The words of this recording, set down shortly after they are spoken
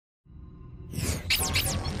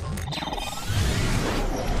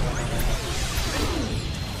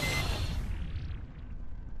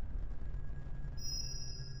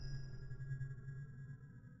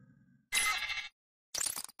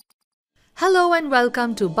Hello and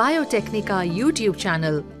welcome to Biotecnika YouTube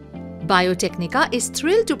channel. Biotecnika is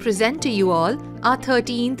thrilled to present to you all our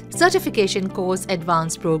 13th Certification Course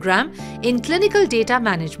Advanced Program in Clinical Data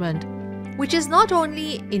Management, which is not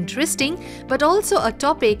only interesting but also a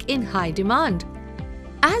topic in high demand.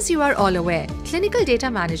 As you are all aware, clinical data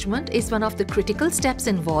management is one of the critical steps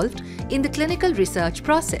involved in the clinical research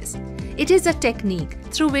process. It is a technique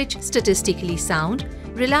through which statistically sound,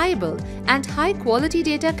 reliable and high-quality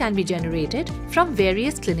data can be generated from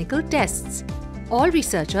various clinical tests. All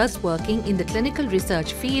researchers working in the clinical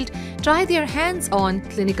research field try their hands on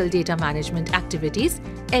clinical data management activities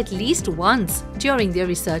at least once during their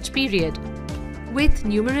research period. With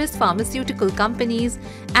numerous pharmaceutical companies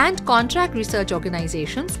and contract research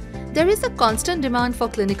organizations, there is a constant demand for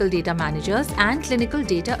clinical data managers and clinical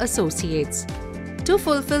data associates. To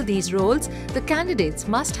fulfill these roles, the candidates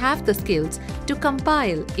must have the skills to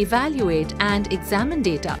compile, evaluate and examine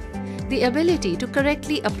data, the ability to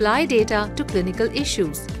correctly apply data to clinical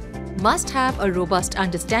issues, must have a robust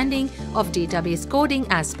understanding of database coding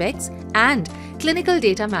aspects and clinical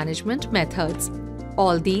data management methods.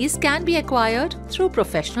 All these can be acquired through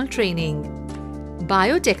professional training.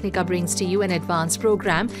 Biotecnika brings to you an advanced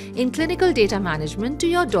program in clinical data management to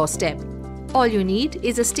your doorstep. All you need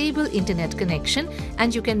is a stable internet connection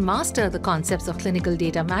and you can master the concepts of clinical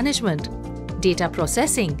data management, data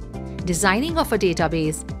processing, designing of a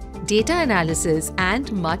database, data analysis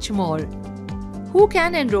and much more. Who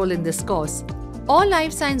can enroll in this course? All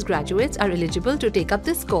life science graduates are eligible to take up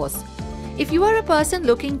this course. If you are a person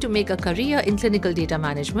looking to make a career in clinical data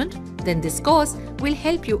management, then this course will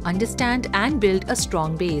help you understand and build a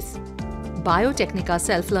strong base. Biotecnika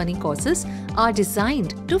self-learning courses are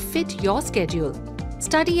designed to fit your schedule.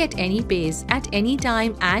 Study at any pace, at any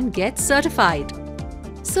time and get certified.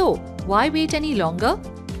 So, why wait any longer?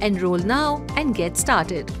 Enroll now and get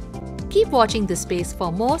started. Keep watching this space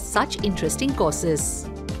for more such interesting courses.